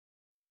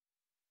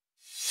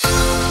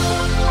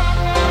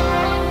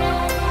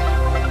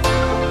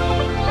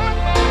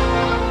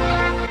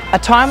A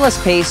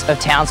timeless piece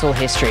of Townsville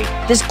history,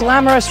 this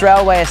glamorous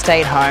railway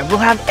estate home will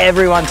have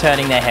everyone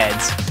turning their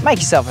heads. Make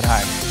yourself at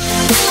home.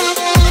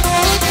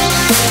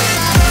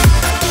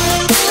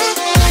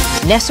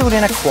 Nestled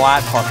in a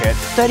quiet pocket,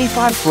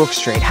 35 Brook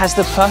Street has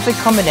the perfect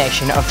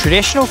combination of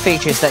traditional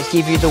features that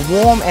give you the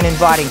warm and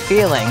inviting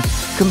feeling,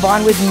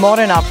 combined with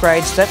modern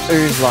upgrades that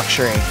ooze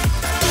luxury.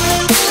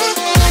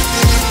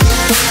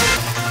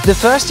 The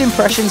first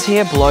impressions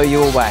here blow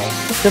you away.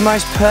 The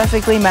most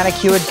perfectly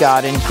manicured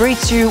garden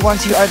greets you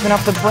once you open up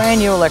the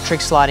brand new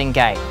electric sliding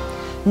gate.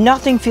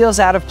 Nothing feels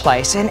out of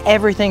place and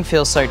everything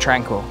feels so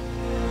tranquil.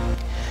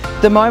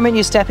 The moment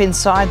you step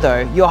inside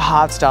though, your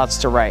heart starts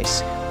to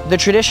race. The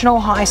traditional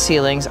high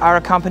ceilings are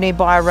accompanied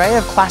by an array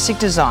of classic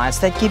designs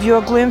that give you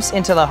a glimpse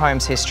into the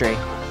home's history.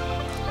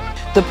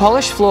 The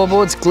polished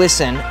floorboards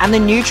glisten and the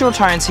neutral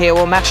tones here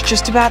will match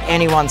just about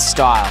anyone's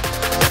style.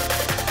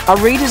 A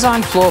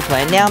redesigned floor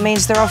plan now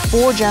means there are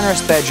 4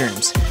 generous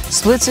bedrooms.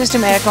 Split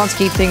system aircons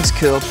keep things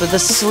cool, but the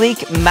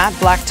sleek matte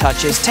black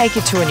touches take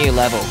it to a new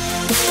level.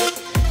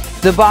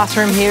 The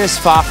bathroom here is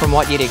far from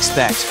what you'd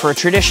expect for a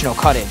traditional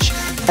cottage.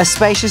 A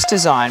spacious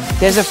design,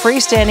 there's a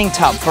freestanding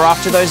tub for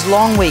after those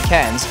long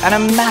weekends and a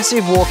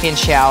massive walk-in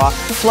shower,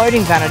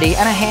 floating vanity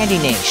and a handy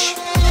niche.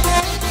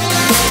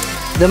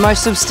 The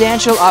most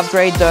substantial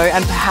upgrade though,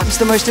 and perhaps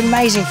the most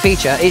amazing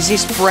feature, is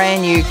this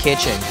brand new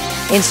kitchen.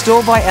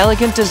 Installed by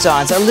Elegant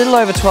Designs a little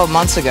over 12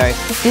 months ago,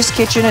 this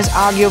kitchen is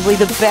arguably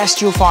the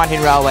best you'll find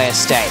in Railway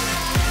Estate.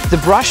 The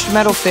brushed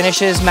metal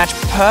finishes match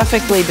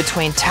perfectly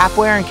between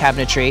tapware and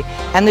cabinetry,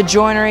 and the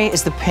joinery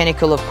is the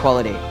pinnacle of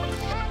quality.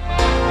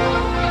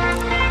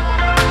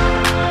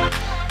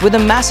 With a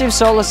massive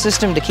solar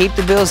system to keep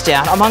the bills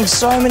down, among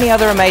so many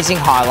other amazing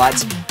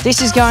highlights,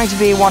 this is going to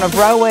be one of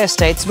Railway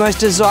Estate's most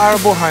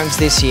desirable homes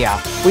this year.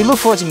 We look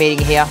forward to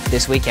meeting here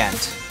this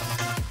weekend.